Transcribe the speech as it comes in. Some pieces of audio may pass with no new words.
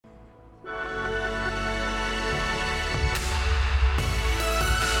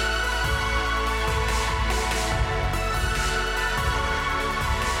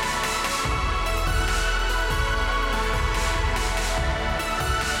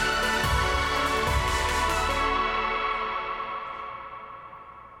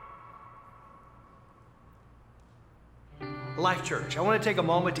Life Church, I want to take a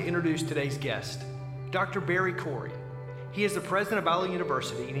moment to introduce today's guest, Dr. Barry Corey. He is the president of Biola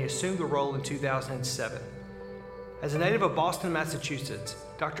University, and he assumed the role in 2007. As a native of Boston, Massachusetts,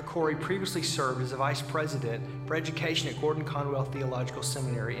 Dr. Corey previously served as a vice president for education at Gordon Conwell Theological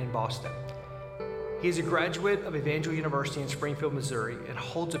Seminary in Boston. He is a graduate of Evangel University in Springfield, Missouri, and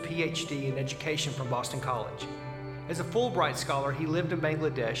holds a PhD in education from Boston College. As a Fulbright scholar, he lived in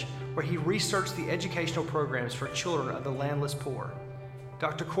Bangladesh, where he researched the educational programs for children of the landless poor.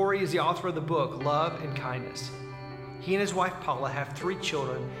 Dr. Corey is the author of the book, Love and Kindness. He and his wife, Paula, have 3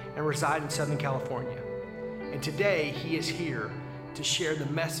 children and reside in Southern California. And today, he is here to share the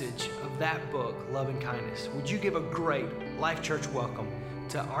message of that book, Love and Kindness. Would you give a great Life Church welcome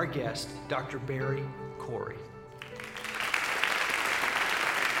to our guest, Dr. Barry Corey.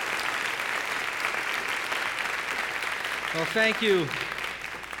 Well, thank you.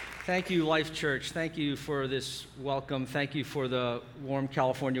 Thank you, Life Church. Thank you for this welcome. Thank you for the warm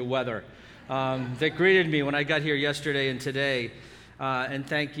California weather that greeted me when I got here yesterday and today. And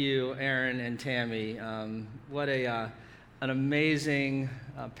thank you, Aaron and Tammy. What an amazing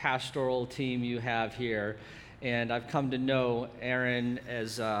pastoral team you have here. And I've come to know Aaron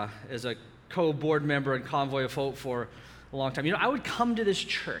as a co-board member and Convoy of Hope for a long time. You know, I would come to this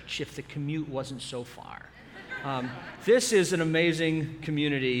church if the commute wasn't so far. This is an amazing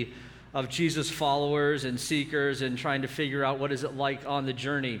community of Jesus followers and seekers and trying to figure out what is it like on the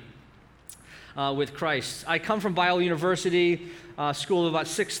journey with Christ. I come from Biola University, a school of about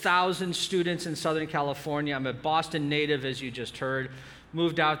 6,000 students in Southern California. I'm a Boston native, as you just heard.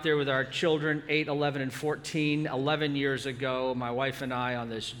 Moved out there with our children, 8, 11, and 14, 11 years ago, my wife and I, on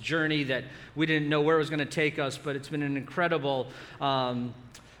this journey that we didn't know where it was going to take us, but it's been an incredible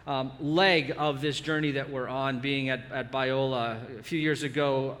leg of this journey that we're on, being at Biola. A few years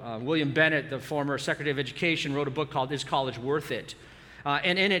ago, William Bennett, the former Secretary of Education, wrote a book called Is College Worth It?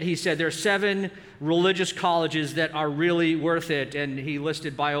 And in it, he said there are 7 religious colleges that are really worth it, and he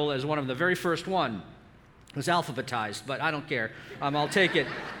listed Biola as one of them. The very first one was alphabetized, but I don't care. I'll take it.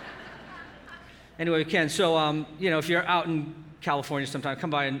 Anyway, we can. So, if you're out in California sometime, come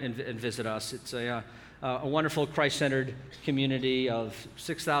by and visit us. It's a wonderful Christ-centered community of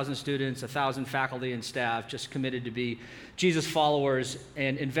 6,000 students, 1,000 faculty and staff, just committed to be Jesus followers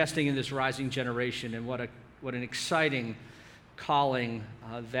and investing in this rising generation. And what an exciting calling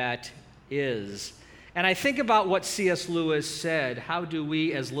that is. And I think about what C.S. Lewis said, how do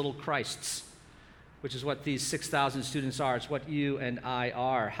we as little Christs, which is what these 6,000 students are, it's what you and I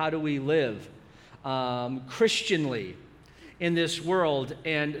are, how do we live Christianly in this world?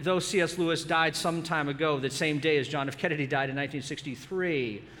 And though C.S. Lewis died some time ago, the same day as John F. Kennedy died in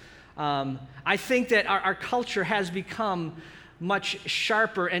 1963, I think that our culture has become much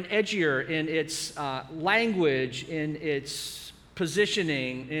sharper and edgier in its language, in its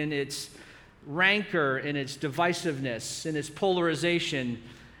positioning, in its rancor, in its divisiveness, in its polarization,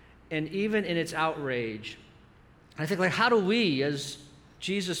 and even in its outrage. I think, how do we as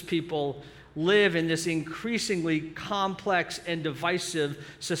Jesus people live in this increasingly complex and divisive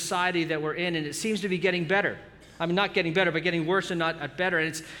society that we're in? And it seems to be getting better. I mean, not getting better, but getting worse and not better.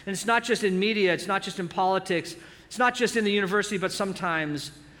 And it's not just in media, it's not just in politics, it's not just in the university, but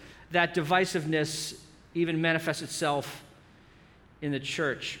sometimes that divisiveness even manifests itself in the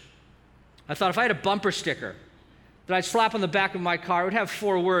church. I thought if I had a bumper sticker that I'd slap on the back of my car, it would have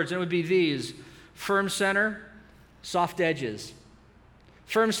 4 words, and it would be these: firm center, soft edges.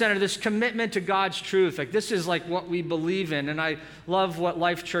 Firm center, this commitment to God's truth. This is what we believe in. And I love what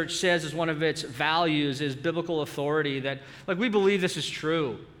Life Church says is one of its values is biblical authority, that we believe this is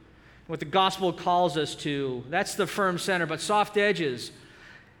true. What the gospel calls us to, that's the firm center. But soft edges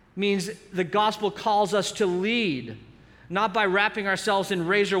means the gospel calls us to lead, not by wrapping ourselves in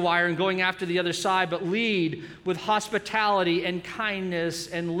razor wire and going after the other side, but lead with hospitality and kindness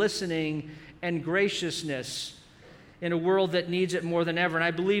and listening and graciousness in a world that needs it more than ever. And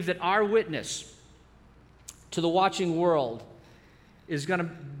I believe that our witness to the watching world is going to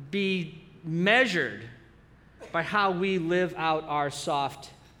be measured by how we live out our soft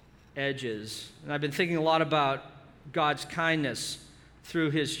edges. And I've been thinking a lot about God's kindness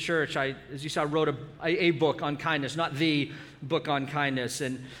through his church. I, as you saw, wrote a book on kindness, not the book on kindness.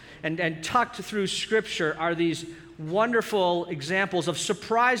 And tucked through Scripture are these wonderful examples of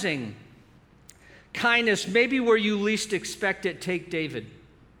surprising kindness, maybe where you least expect it. Take David,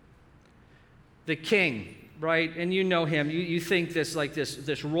 the king, right? And you know him. You think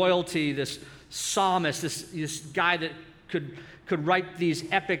this royalty, this psalmist, this guy that could write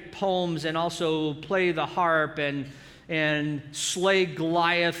these epic poems and also play the harp and slay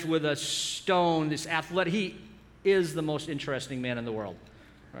Goliath with a stone, this athletic. is the most interesting man in the world,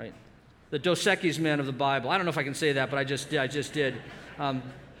 right? The Dos Equis man of the Bible. I don't know if I can say that, but I just did.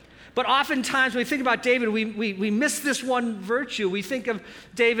 But oftentimes when we think about David, we miss this one virtue. We think of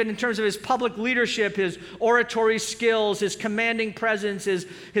David in terms of his public leadership, his oratory skills, his commanding presence,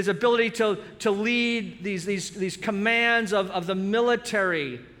 his ability to lead these commands of the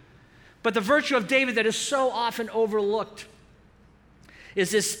military. But the virtue of David that is so often overlooked is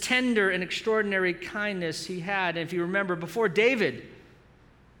this tender and extraordinary kindness he had. And if you remember, before David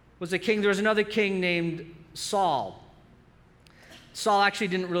was a king, there was another king named Saul. Saul actually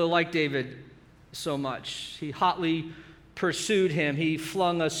didn't really like David so much. He hotly pursued him. He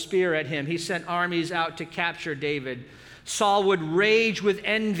flung a spear at him. He sent armies out to capture David. Saul would rage with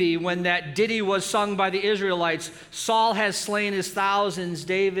envy when that ditty was sung by the Israelites. Saul has slain his thousands,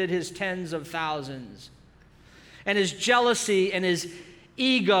 David his tens of thousands. And his jealousy and his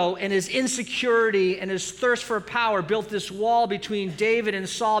ego and his insecurity and his thirst for power built this wall between David and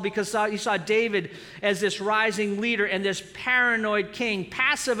Saul because he saw David as this rising leader and this paranoid king,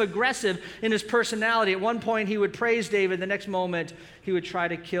 passive-aggressive in his personality. At one point, he would praise David. The next moment, he would try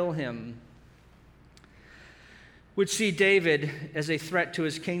to kill him. Would see David as a threat to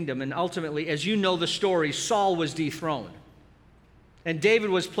his kingdom. And ultimately, as you know the story, Saul was dethroned. And David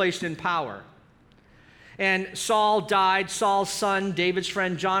was placed in power. And Saul died. Saul's son, David's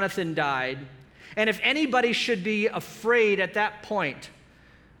friend Jonathan, died. And if anybody should be afraid at that point,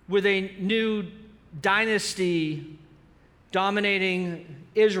 with a new dynasty dominating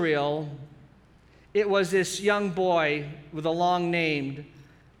Israel, it was this young boy with a long name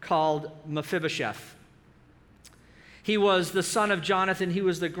called Mephibosheth. He was the son of Jonathan. He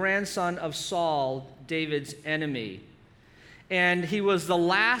was the grandson of Saul, David's enemy. And he was the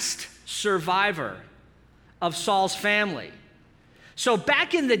last survivor of Saul's family. So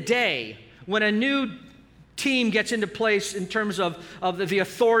back in the day, when a new team gets into place in terms of the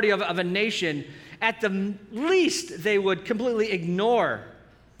authority of a nation, at the least they would completely ignore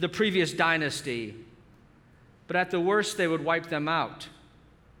the previous dynasty. But at the worst, they would wipe them out.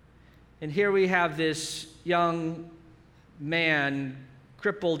 And here we have this young man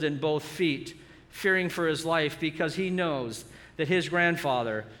crippled in both feet, fearing for his life because he knows that his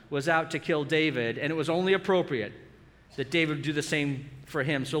grandfather was out to kill David, and it was only appropriate that David would do the same for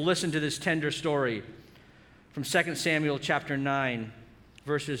him. So listen to this tender story from 2 Samuel chapter 9,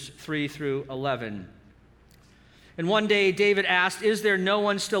 verses 3 through 11. And one day David asked, "Is there no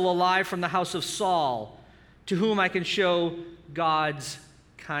one still alive from the house of Saul to whom I can show God's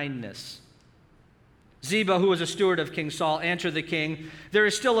kindness?" Ziba, who was a steward of King Saul, answered the king, "There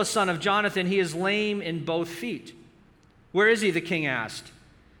is still a son of Jonathan. He is lame in both feet." "Where is he?" the king asked.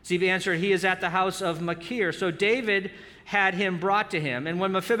 Ziba answered, "He is at the house of Machir." So David had him brought to him. And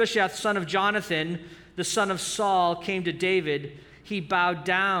when Mephibosheth, son of Jonathan, the son of Saul, came to David, he bowed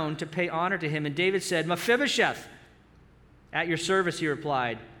down to pay honor to him. And David said, "Mephibosheth." "At your service," he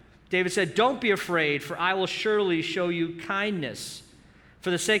replied. David said, "Don't be afraid, for I will surely show you kindness for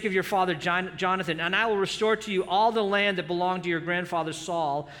the sake of your father Jonathan, and I will restore to you all the land that belonged to your grandfather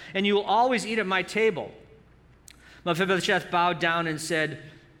Saul, and you will always eat at my table." Mephibosheth bowed down and said,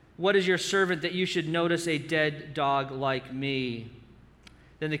 "What is your servant that you should notice a dead dog like me?"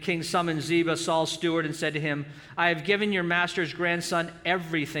 Then the king summoned Ziba, Saul's steward, and said to him, "I have given your master's grandson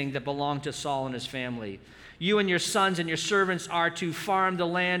everything that belonged to Saul and his family. You and your sons and your servants are to farm the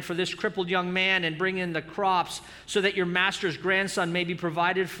land for this crippled young man and bring in the crops so that your master's grandson may be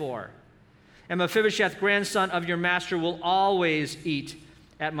provided for. And Mephibosheth, grandson of your master, will always eat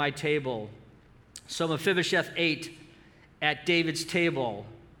at my table." So Mephibosheth ate at David's table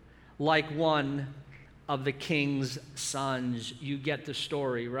like one of the king's sons. You get the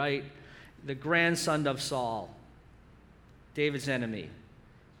story, right? The grandson of Saul, David's enemy,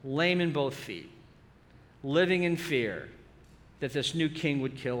 lame in both feet, living in fear that this new king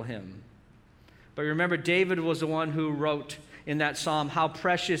would kill him. But remember, David was the one who wrote in that psalm, "How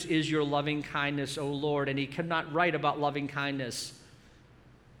precious is your loving kindness, O Lord." And he could not write about loving kindness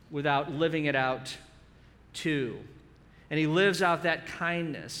without living it out too. And he lives out that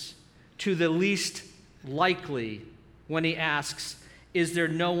kindness to the least likely when he asks, "Is there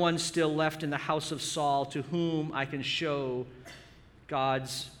no one still left in the house of Saul to whom I can show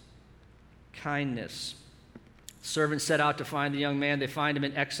God's kindness?" Servants set out to find the young man. They find him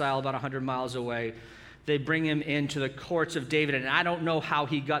in exile about 100 miles away. They bring him into the courts of David, and I don't know how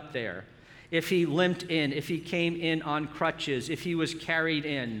he got there. If he limped in, if he came in on crutches, if he was carried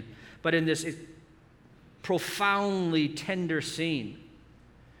in. But in this profoundly tender scene,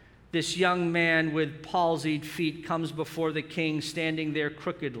 this young man with palsied feet comes before the king, standing there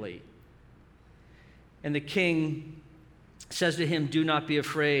crookedly. And the king says to him, "Do not be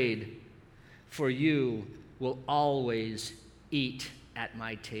afraid, for you will always eat at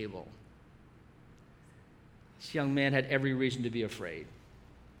my table." This young man had every reason to be afraid.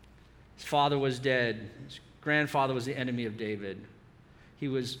 His father was dead. His grandfather was the enemy of David. He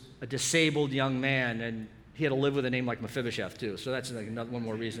was a disabled young man, and he had to live with a name like Mephibosheth too. So that's like one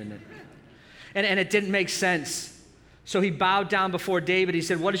more reason. And it didn't make sense. So he bowed down before David. He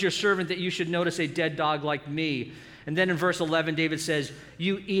said, "What is your servant that you should notice a dead dog like me?" And then in verse 11, David says,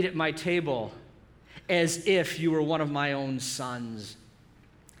 "You eat at my table as if you were one of my own sons."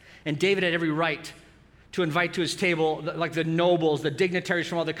 And David had every right to invite to his table like the nobles, the dignitaries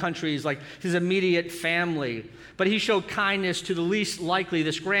from other countries, like his immediate family. But he showed kindness to the least likely,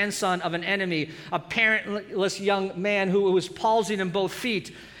 this grandson of an enemy, a parentless young man who was palsied in both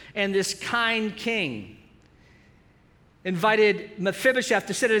feet. And this kind king invited Mephibosheth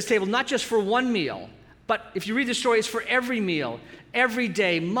to sit at his table, not just for one meal, but if you read the story, it's for every meal, every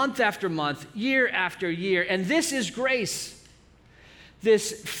day, month after month, year after year. And this is grace.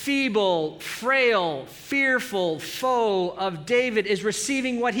 This feeble, frail, fearful foe of David is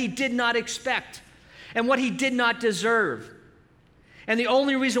receiving what he did not expect and what he did not deserve. And the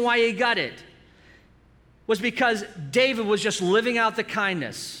only reason why he got it was because David was just living out the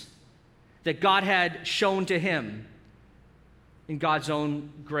kindness that God had shown to him in God's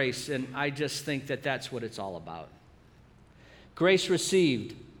own grace. And I just think that that's what it's all about. Grace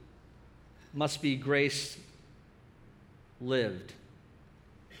received must be grace lived.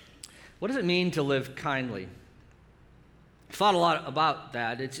 What does it mean to live kindly? I've thought a lot about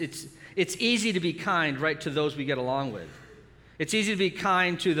that. It's easy to be kind, right, to those we get along with. It's easy to be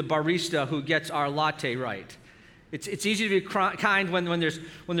kind to the barista who gets our latte right. It's easy to be kind when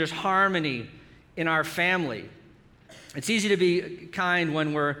there's harmony in our family. It's easy to be kind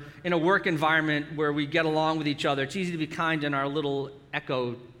when we're in a work environment where we get along with each other. It's easy to be kind in our little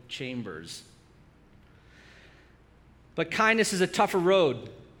echo chambers. But kindness is a tougher road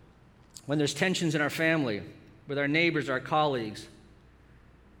when there's tensions in our family, with our neighbors, our colleagues.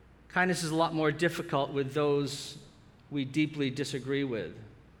 Kindness is a lot more difficult with those we deeply disagree with.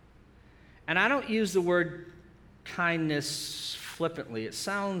 And I don't use the word kindness flippantly. It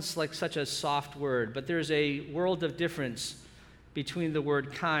sounds like such a soft word, but there's a world of difference between the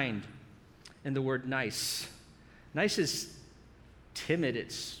word kind and the word nice. Nice is timid,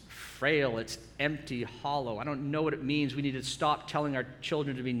 it's frail, it's empty, hollow. I don't know what it means. We need to stop telling our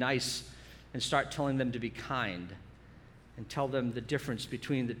children to be nice and start telling them to be kind and tell them the difference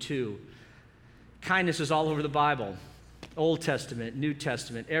between the two. Kindness is all over the Bible, Old Testament, New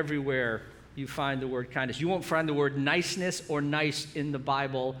Testament, everywhere you find the word kindness. You won't find the word niceness or nice in the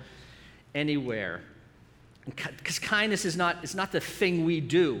Bible anywhere. Because kindness is not the thing we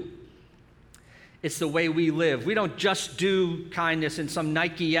do. It's the way we live. We don't just do kindness in some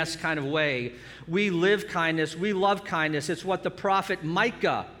Nike-esque kind of way. We live kindness. We love kindness. It's what the prophet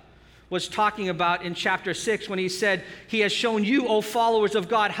Micah was talking about in chapter 6 when he said, "He has shown you, O followers of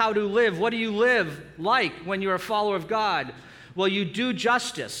God, how to live." What do you live like when you're a follower of God? Well, you do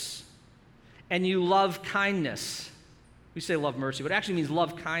justice and you love kindness. We say love mercy, but it actually means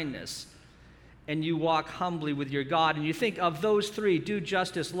love kindness. And you walk humbly with your God. And you think of those three, do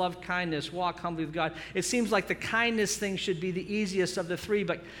justice, love kindness, walk humbly with God. It seems like the kindness thing should be the easiest of the three,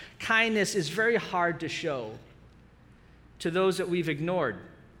 but kindness is very hard to show to those that we've ignored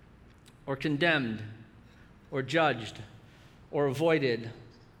or condemned or judged or avoided,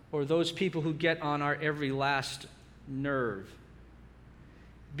 or those people who get on our every last nerve.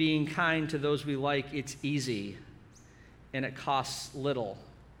 Being kind to those we like, it's easy and it costs little.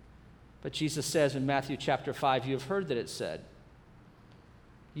 But Jesus says in Matthew chapter 5, you have heard that it said,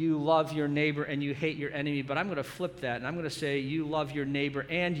 you love your neighbor and you hate your enemy. But I'm going to flip that and I'm going to say you love your neighbor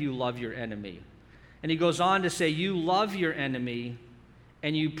and you love your enemy. And he goes on to say you love your enemy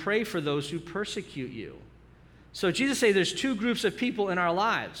and you pray for those who persecute you. So Jesus says there's two groups of people in our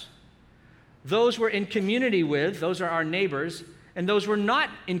lives. Those we're in community with, those are our neighbors, and those we're not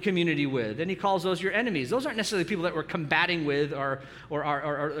in community with. And he calls those your enemies. Those aren't necessarily people that we're combating with or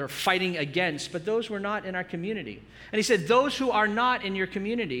fighting against, but those we're not in our community. And he said, those who are not in your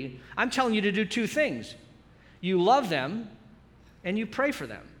community, I'm telling you to do two things. You love them and you pray for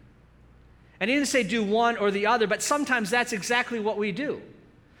them. And he didn't say do one or the other, but sometimes that's exactly what we do.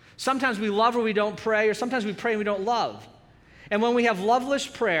 Sometimes we love or we don't pray, or sometimes we pray and we don't love. And when we have loveless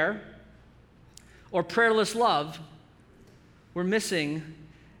prayer or prayerless love, we're missing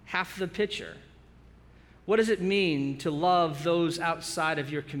half the picture. What does it mean to love those outside of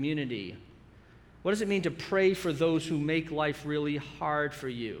your community? What does it mean to pray for those who make life really hard for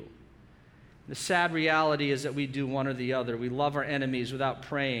you? The sad reality is that we do one or the other. We love our enemies without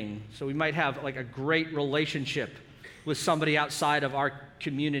praying. So we might have like a great relationship with somebody outside of our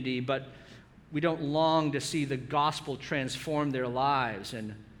community, but we don't long to see the gospel transform their lives.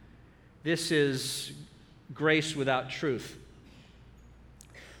 And this is grace without truth.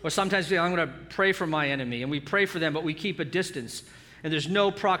 Or sometimes we say, I'm going to pray for my enemy, and we pray for them, but we keep a distance. And there's no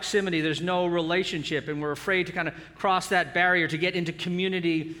proximity, there's no relationship, and we're afraid to kind of cross that barrier to get into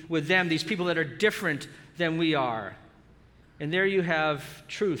community with them, these people that are different than we are. And there you have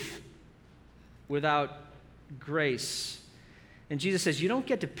truth without grace. And Jesus says, you don't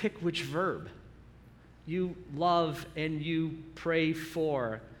get to pick which verb. You love and you pray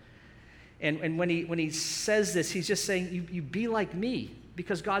for. And when he says this, he's just saying, you be like me.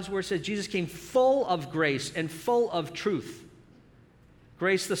 Because God's word says Jesus came full of grace and full of truth.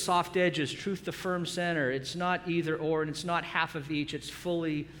 Grace the soft edges, truth the firm center. It's not either or, and it's not half of each. It's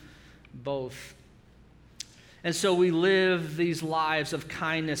fully both. And so we live these lives of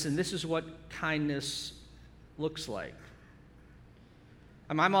kindness, and this is what kindness looks like.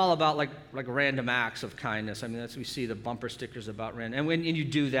 I'm all about like random acts of kindness. I mean, that's we see the bumper stickers about random. And when you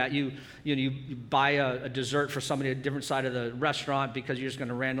do that, you buy a dessert for somebody at a different side of the restaurant because you're just going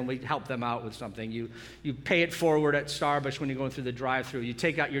to randomly help them out with something. You pay it forward at Starbucks when you're going through the drive-thru. You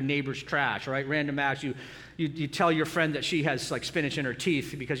take out your neighbor's trash, right? Random acts. You tell your friend that she has like spinach in her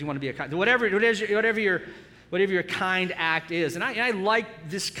teeth because you want to be a kind. Whatever your kind act is. And I like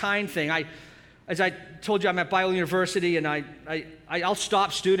this kind thing. As I told you, I'm at Biola University, and I'll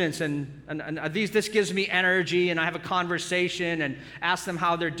stop students, and this gives me energy, and I have a conversation and ask them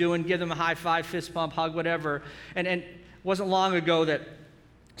how they're doing, give them a high five, fist bump, hug, whatever. And it wasn't long ago that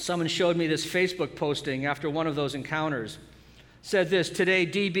someone showed me this Facebook posting after one of those encounters. Said this, today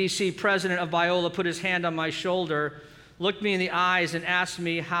DBC president of Biola put his hand on my shoulder, looked me in the eyes, and asked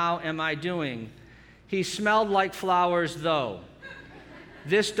me, how am I doing? He smelled like flowers, though.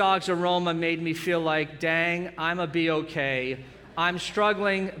 This dog's aroma made me feel like, dang, I'm a be okay. I'm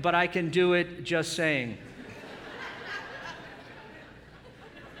struggling, but I can do it, just saying.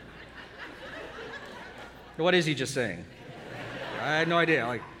 What is he just saying? I had no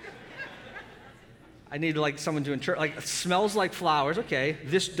idea. I need someone to interpret. It smells like flowers. Okay,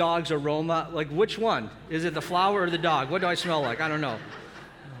 this dog's aroma. Which one? Is it the flower or the dog? What do I smell like? I don't know.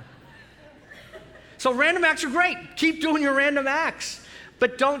 So random acts are great. Keep doing your random acts.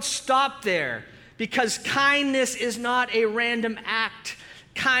 But don't stop there, because kindness is not a random act.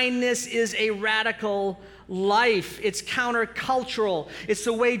 Kindness is a radical life. It's countercultural. It's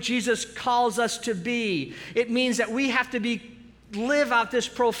the way Jesus calls us to be. It means that we have to live out this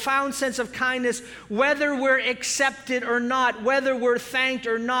profound sense of kindness, whether we're accepted or not, whether we're thanked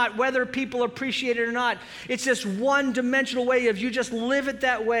or not, whether people appreciate it or not. It's this one-dimensional way of you just live it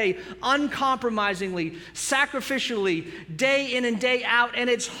that way, uncompromisingly, sacrificially, day in and day out, and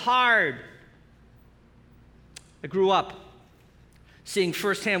it's hard. I grew up seeing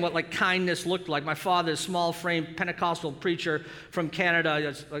firsthand what kindness looked like. My father, a small-frame Pentecostal preacher from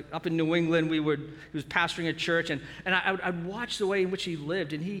Canada, up in New England. He was pastoring a church, and I'd watch the way in which he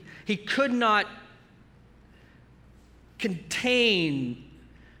lived, and he could not contain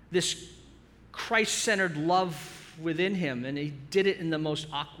this Christ-centered love within him, and he did it in the most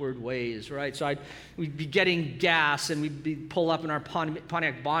awkward ways, right? So we'd be getting gas, and we'd pull up in our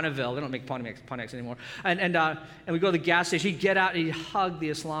Pontiac Bonneville. They don't make Pontiacs anymore. And we go to the gas station. He'd get out, and he'd hug the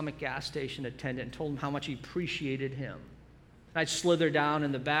Islamic gas station attendant and told him how much he appreciated him. And I'd slither down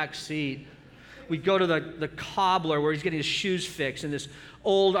in the back seat. We'd go to the cobbler where he's getting his shoes fixed, and this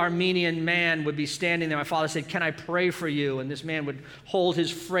old Armenian man would be standing there. My father said, "Can I pray for you?" And this man would hold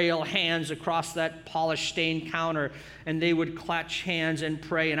his frail hands across that polished stained counter, and they would clutch hands and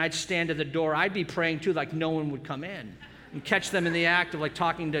pray. And I'd stand at the door. I'd be praying too, like no one would come in, and catch them in the act of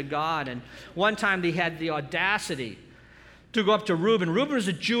talking to God. And one time they had the audacity to go up to Reuben. Reuben was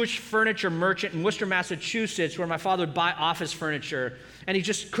a Jewish furniture merchant in Worcester, Massachusetts, where my father would buy office furniture. And he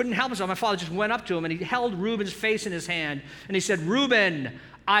just couldn't help himself. My father just went up to him, and he held Reuben's face in his hand, and he said, "Reuben,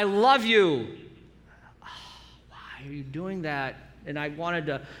 I love you." Oh, why are you doing that? And I wanted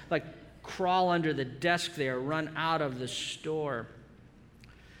to crawl under the desk there, run out of the store.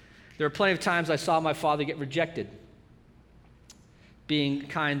 There were plenty of times I saw my father get rejected, being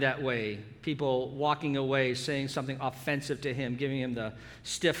kind that way. People walking away, saying something offensive to him, giving him the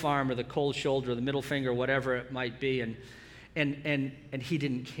stiff arm or the cold shoulder or the middle finger, whatever it might be, and he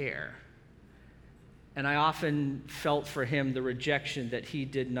didn't care. And I often felt for him the rejection that he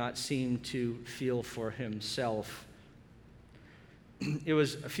did not seem to feel for himself. It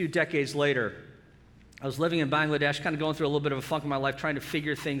was a few decades later. I was living in Bangladesh, kind of going through a little bit of a funk in my life, trying to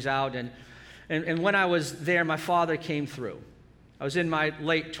figure things out, and And when I was there, my father came through. I was in my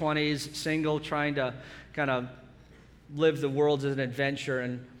late 20s, single, trying to kind of live the world as an adventure.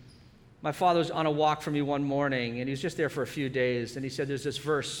 And my father was on a walk for me one morning, and he was just there for a few days. And he said, there's this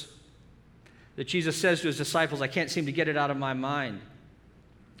verse that Jesus says to his disciples, I can't seem to get it out of my mind.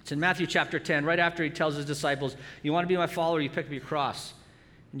 It's in Matthew chapter 10, right after he tells his disciples, you want to be my follower, you pick up your cross,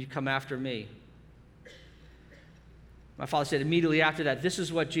 and you come after me. My father said immediately after that, this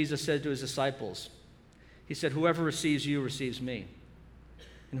is what Jesus said to his disciples. He said, whoever receives you receives me,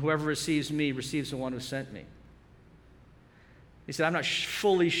 and whoever receives me receives the one who sent me. He said, I'm not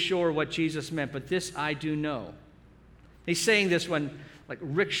fully sure what Jesus meant, but this I do know. He's saying this when like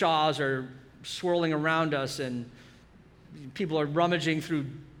rickshaws are swirling around us and people are rummaging through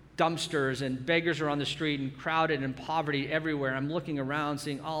dumpsters and beggars are on the street and crowded and poverty everywhere. I'm looking around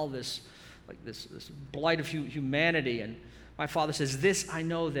seeing all this, like this blight of humanity. And my father says, this I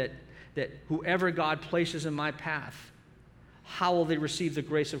know that whoever God places in my path, how will they receive the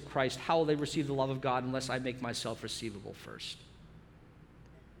grace of Christ? How will they receive the love of God unless I make myself receivable first?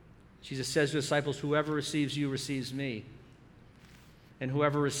 Jesus says to the disciples, whoever receives you receives me. And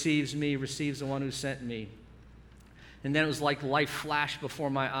whoever receives me receives the one who sent me. And then it was like life flashed before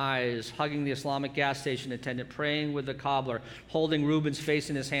my eyes, hugging the Islamic gas station attendant, praying with the cobbler, holding Reuben's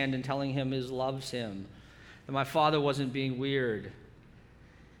face in his hand and telling him he loves him. And my father wasn't being weird.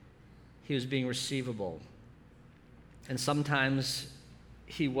 He was being receivable. And sometimes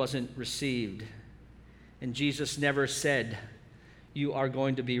he wasn't received. And Jesus never said, you are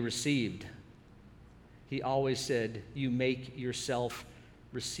going to be received. He always said, you make yourself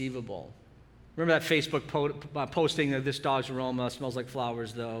receivable. Remember that Facebook posting of this dog's aroma smells like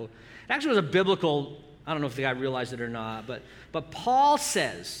flowers, though? It actually was a biblical, I don't know if the guy realized it or not, but Paul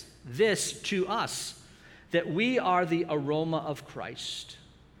says this to us, that we are the aroma of Christ.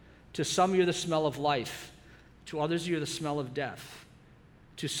 To some, you're the smell of life. To others, you're the smell of death.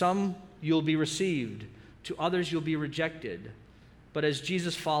 To some, you'll be received. To others, you'll be rejected. But as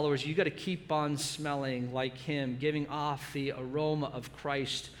Jesus followers, you got to keep on smelling like him, giving off the aroma of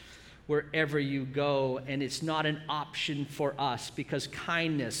Christ wherever you go. And it's not an option for us, because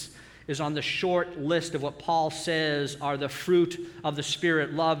kindness is on the short list of what Paul says are the fruit of the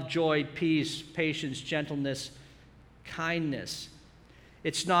Spirit: love, joy, peace, patience, gentleness, kindness.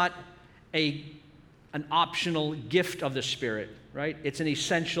 It's not an optional gift of the Spirit, right? It's an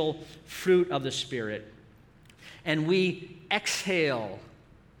essential fruit of the Spirit. And we exhale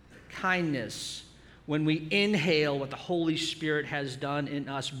kindness when we inhale what the Holy Spirit has done in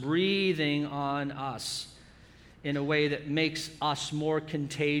us, breathing on us in a way that makes us more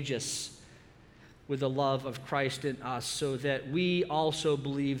contagious with the love of Christ in us, so that we also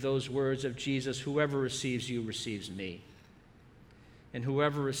believe those words of Jesus, whoever receives you receives me. And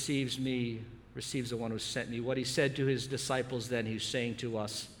whoever receives me receives the one who sent me. What he said to his disciples then, he's saying to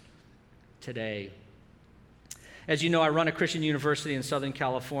us today. As you know, I run a Christian university in Southern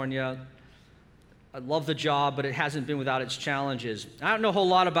California. I love the job, but it hasn't been without its challenges. I don't know a whole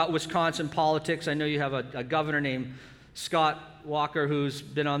lot about Wisconsin politics. I know you have a governor named Scott Walker who's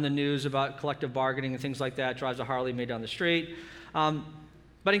been on the news about collective bargaining and things like that, drives a Harley made down the street.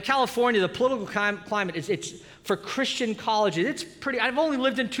 But in California, the political climate, it's for Christian colleges, it's pretty. I've only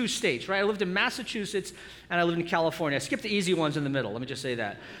lived in 2 states, right? I lived in Massachusetts and I lived in California. I skipped the easy ones in the middle, let me just say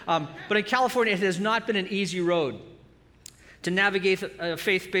that. But in California, it has not been an easy road to navigate a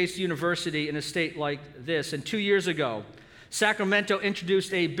faith-based university in a state like this. And 2 years ago, Sacramento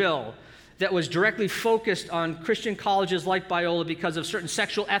introduced a bill that was directly focused on Christian colleges like Biola because of certain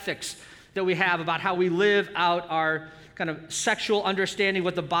sexual ethics that we have about how we live out our kind of sexual understanding,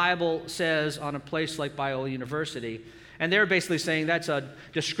 what the Bible says on a place like Biola University. And they're basically saying that's a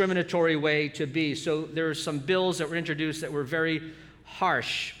discriminatory way to be. So there are some bills that were introduced that were very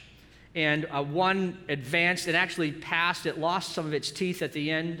harsh. And one advanced and actually passed. It lost some of its teeth at the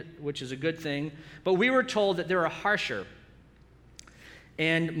end, which is a good thing. But we were told that there are harsher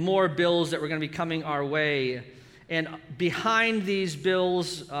and more bills that were going to be coming our way. And behind these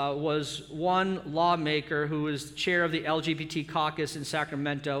bills was one lawmaker who was chair of the LGBT caucus in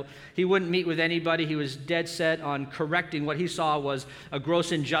Sacramento. He wouldn't meet with anybody. He was dead set on correcting what he saw was a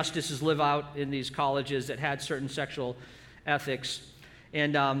gross injustices live out in these colleges that had certain sexual ethics.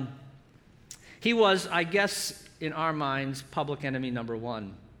 And he was, I guess, in our minds, public enemy number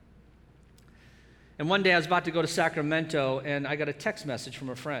one. And one day I was about to go to Sacramento, and I got a text message from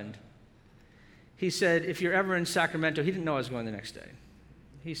a friend. He said, if you're ever in Sacramento, he didn't know I was going the next day.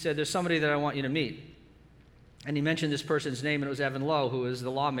 He said, there's somebody that I want you to meet. And he mentioned this person's name, and it was Evan Lowe, who is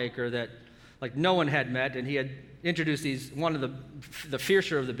the lawmaker that like no one had met, and he had introduced one of the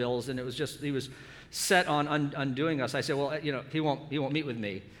fiercer of the bills, and it was just, he was set on undoing us. I said, well, he won't meet with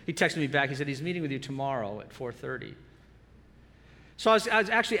me. He texted me back. He said, he's meeting with you tomorrow at 4:30. So I was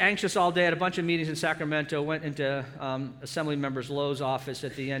actually anxious all day. I had a bunch of meetings in Sacramento, went into Assembly Members Lowe's office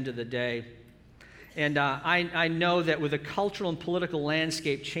at the end of the day. And I know that with the cultural and political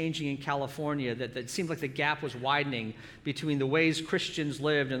landscape changing in California, that it seemed like the gap was widening between the ways Christians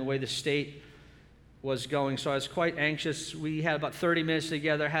lived and the way the state was going. So I was quite anxious. We had about 30 minutes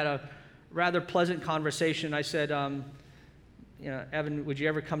together, had a rather pleasant conversation. I said, Evan, would you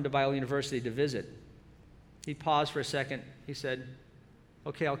ever come to Biola University to visit? He paused for a second. He said,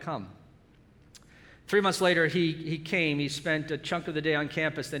 okay, I'll come. 3 months later, he came. He spent a chunk of the day on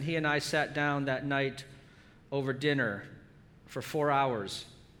campus. Then he and I sat down that night over dinner for 4 hours.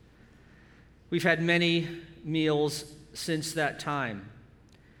 We've had many meals since that time,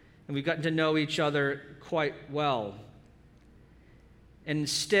 and we've gotten to know each other quite well. And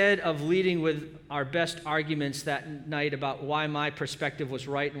instead of leading with our best arguments that night about why my perspective was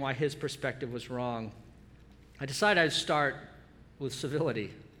right and why his perspective was wrong, I decided I'd start with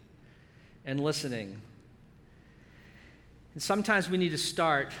civility and listening. And sometimes we need to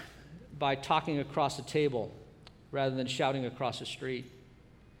start by talking across the table rather than shouting across the street.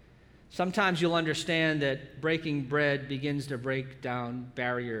 Sometimes you'll understand that breaking bread begins to break down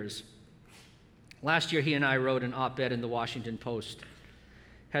barriers. Last year, he and I wrote an op-ed in the Washington Post,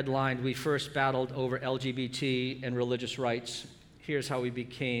 headlined, "We First Battled Over LGBT and Religious Rights. Here's How We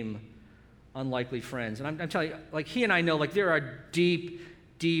Became Unlikely Friends." And I'm telling you, like, he and I know, like, there are deep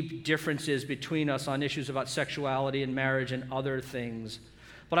differences between us on issues about sexuality and marriage and other things.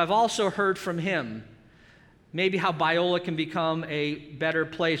 But I've also heard from him maybe how Biola can become a better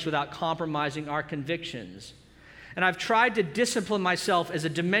place without compromising our convictions. And I've tried to discipline myself as a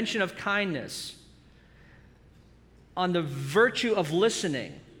dimension of kindness on the virtue of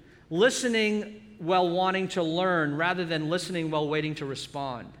listening while wanting to learn rather than listening while waiting to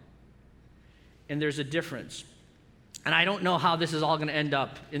respond. And there's a difference. And I don't know how this is all going to end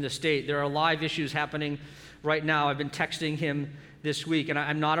up in the state. There are live issues happening right now. I've been texting him this week, and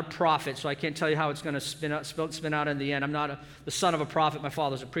I'm not a prophet, so I can't tell you how it's going to spin out in the end. I'm not the son of a prophet. My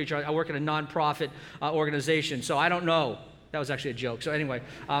father's a preacher. I work in a nonprofit organization, so I don't know. That was actually a joke. So anyway,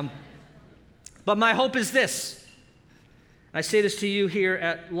 but my hope is this. I say this to you here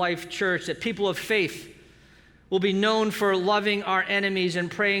at Life Church, that people of faith will be known for loving our enemies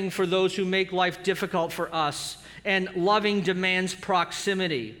and praying for those who make life difficult for us. And loving demands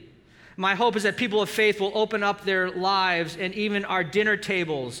proximity. My hope is that people of faith will open up their lives and even our dinner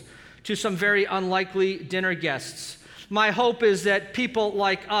tables to some very unlikely dinner guests. My hope is that people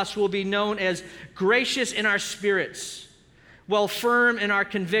like us will be known as gracious in our spirits, well firm in our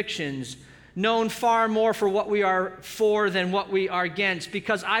convictions, known far more for what we are for than what we are against,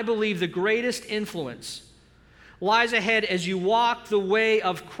 because I believe the greatest influence lies ahead as you walk the way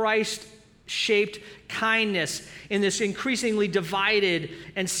of Christ-shaped kindness in this increasingly divided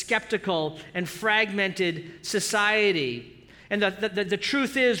and skeptical and fragmented society. And the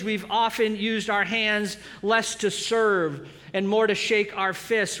truth is, we've often used our hands less to serve and more to shake our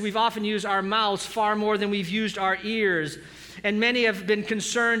fists. We've often used our mouths far more than we've used our ears. And many have been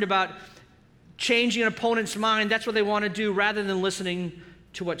concerned about changing an opponent's mind. That's what they want to do, rather than listening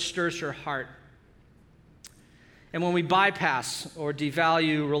to what stirs your heart. And when we bypass or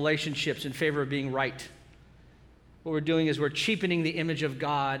devalue relationships in favor of being right, what we're doing is we're cheapening the image of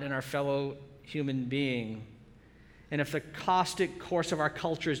God in our fellow human being. And if the caustic course of our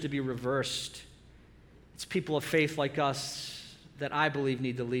culture is to be reversed, it's people of faith like us that I believe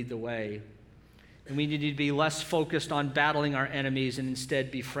need to lead the way. And we need to be less focused on battling our enemies and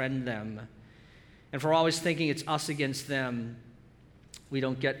instead befriend them. And if we're always thinking it's us against them, we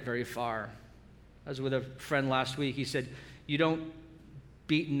don't get very far. I was with a friend last week. He said, you don't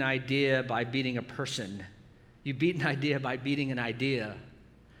beat an idea by beating a person. You beat an idea by beating an idea.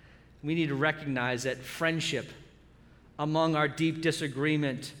 We need to recognize that friendship among our deep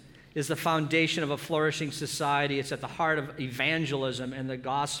disagreement is the foundation of a flourishing society. It's at the heart of evangelism and the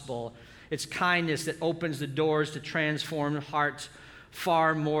gospel. It's kindness that opens the doors to transform hearts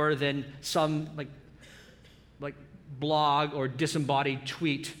far more than some like blog or disembodied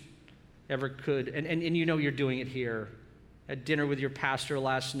tweet ever could. And you know you're doing it here. At dinner with your pastor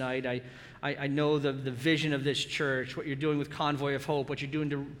last night, I know the vision of this church, what you're doing with Convoy of Hope, what you're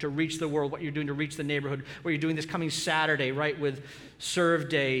doing to reach the world, what you're doing to reach the neighborhood, what you're doing this coming Saturday, right, with Serve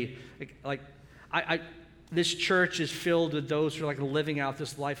Day. This church is filled with those who are living out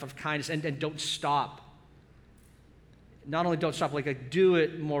this life of kindness, and don't stop not only don't stop, do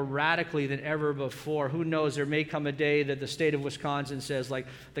it more radically than ever before. Who knows, there may come a day that the state of Wisconsin says,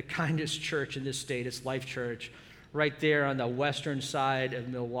 the kindest church in this state is Life Church, right there on the western side of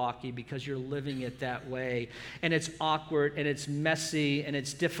Milwaukee, because you're living it that way. And it's awkward, and it's messy, and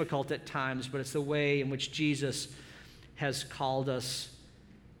it's difficult at times, but it's the way in which Jesus has called us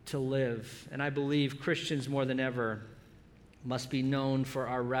to live. And I believe Christians more than ever must be known for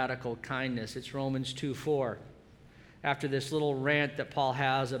our radical kindness. It's Romans 2:4. After this little rant that Paul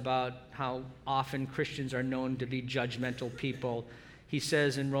has about how often Christians are known to be judgmental people, he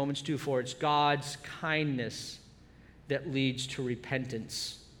says in Romans 2:4, it's God's kindness that leads to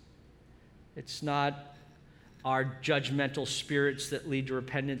repentance. It's not our judgmental spirits that lead to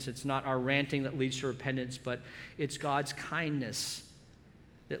repentance. It's not our ranting that leads to repentance, but it's God's kindness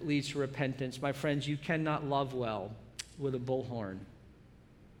that leads to repentance. My friends, you cannot love well with a bullhorn.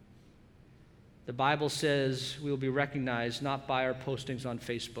 The Bible says we will be recognized not by our postings on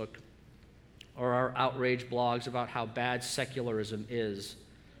Facebook or our outrage blogs about how bad secularism is,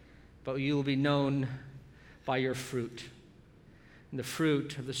 but you will be known by your fruit. And the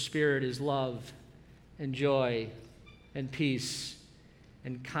fruit of the Spirit is love and joy and peace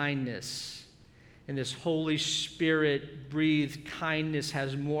and kindness. And this Holy Spirit breathed kindness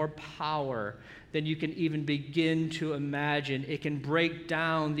has more power than you can even begin to imagine. It can break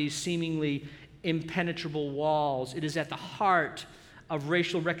down these seemingly impenetrable walls. It is at the heart of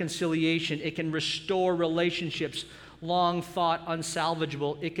racial reconciliation. It can restore relationships long thought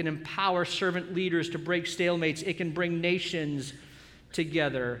unsalvageable. It can empower servant leaders to break stalemates. It can bring nations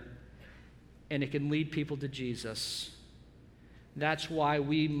together, and it can lead people to Jesus. That's why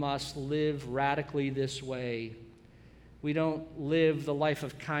we must live radically this way. We don't live the life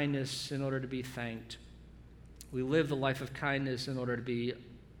of kindness in order to be thanked. We live the life of kindness in order to be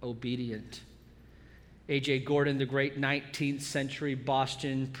obedient. A.J. Gordon, the great 19th century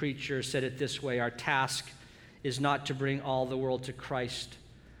Boston preacher, said it this way: our task is not to bring all the world to Christ.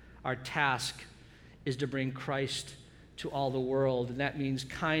 Our task is to bring Christ to all the world. And that means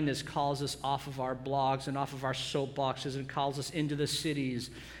kindness calls us off of our blogs and off of our soapboxes and calls us into the cities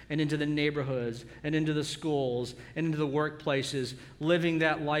and into the neighborhoods and into the schools and into the workplaces, living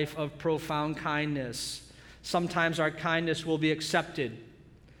that life of profound kindness. Sometimes our kindness will be accepted.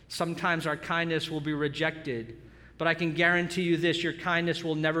 Sometimes our kindness will be rejected. But I can guarantee you this: your kindness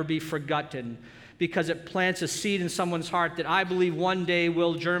will never be forgotten, because it plants a seed in someone's heart that I believe one day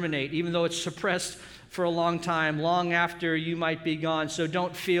will germinate, even though it's suppressed for a long time, long after you might be gone. So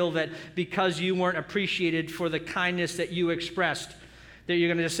don't feel that because you weren't appreciated for the kindness that you expressed, that you're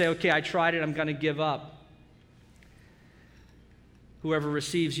going to just say, okay, I tried it, I'm going to give up. Whoever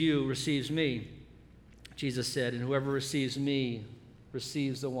receives you receives me, Jesus said, and whoever receives me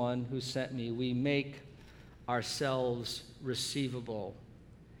receives the one who sent me. We make ourselves receivable,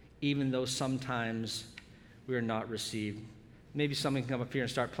 even though sometimes we are not received. Maybe someone can come up here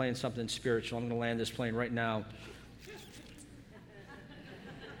and start playing something spiritual. I'm going to land this plane right now.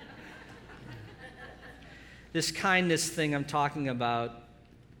 This kindness thing I'm talking about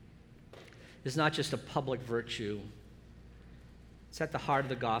is not just a public virtue. It's at the heart of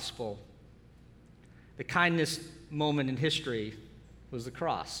the gospel. The kindness moment in history was the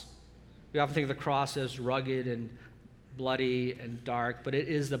cross. We often think of the cross as rugged and bloody and dark, but it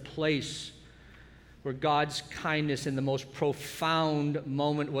is the place where God's kindness in the most profound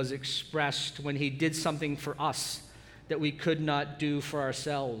moment was expressed, when he did something for us that we could not do for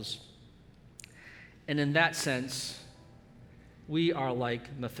ourselves. And in that sense, we are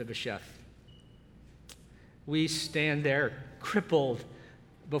like Mephibosheth. We stand there crippled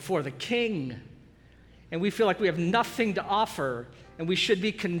before the king, and we feel like we have nothing to offer, and we should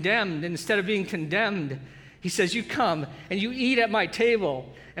be condemned. And instead of being condemned, he says, you come and you eat at my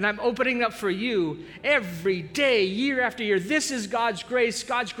table, and I'm opening up for you every day, year after year. This is God's grace.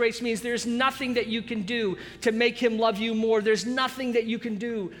 God's grace means there's nothing that you can do to make him love you more. There's nothing that you can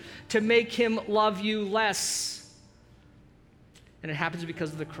do to make him love you less. And it happens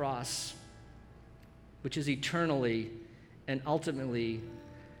because of the cross, which is eternally and ultimately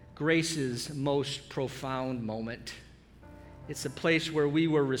grace's most profound moment. It's a place where we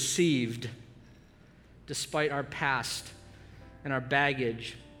were received despite our past and our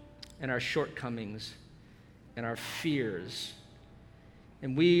baggage and our shortcomings and our fears.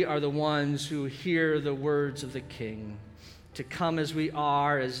 And we are the ones who hear the words of the King, to come as we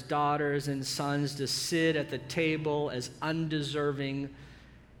are, as daughters and sons, to sit at the table as undeserving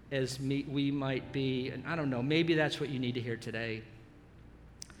as we might be. And I don't know, maybe that's what you need to hear today.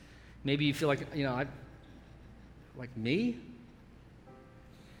 Maybe you feel like, like me?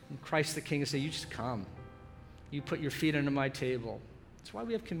 And Christ the King will say, you just come. You put your feet under my table. That's why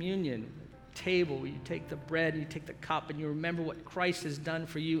we have communion. Table where you take the bread and you take the cup and you remember what Christ has done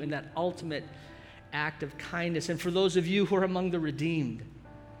for you in that ultimate act of kindness. And for those of you who are among the redeemed,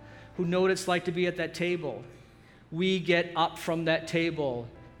 who know what it's like to be at that table, we get up from that table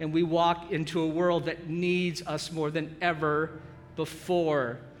and we walk into a world that needs us more than ever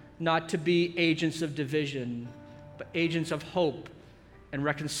before, not to be agents of division, but agents of hope and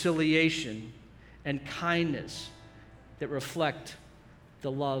reconciliation and kindness that reflect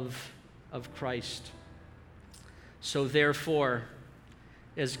the love of Christ. So therefore,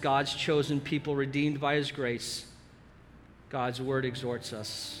 as God's chosen people redeemed by his grace, God's word exhorts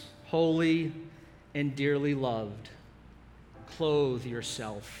us, holy and dearly loved, clothe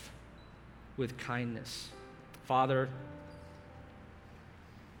yourself with kindness. Father,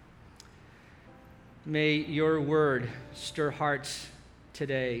 may your word stir hearts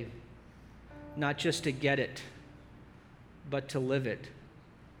today, not just to get it, but to live it.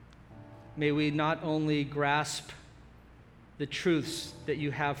 May we not only grasp the truths that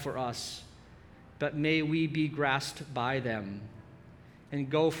you have for us, but may we be grasped by them and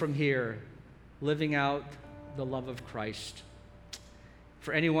go from here living out the love of Christ.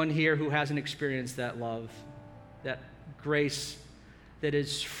 For anyone here who hasn't experienced that love, that grace that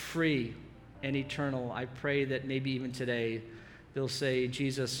is free and eternal, I pray that maybe even today they'll say,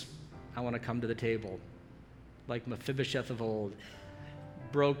 Jesus, I want to come to the table like Mephibosheth of old,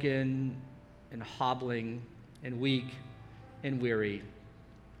 broken and hobbling and weak and weary,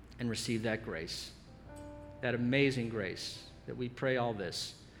 and receive that grace, that amazing grace, that we pray all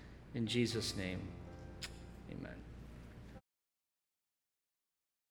this in Jesus' name.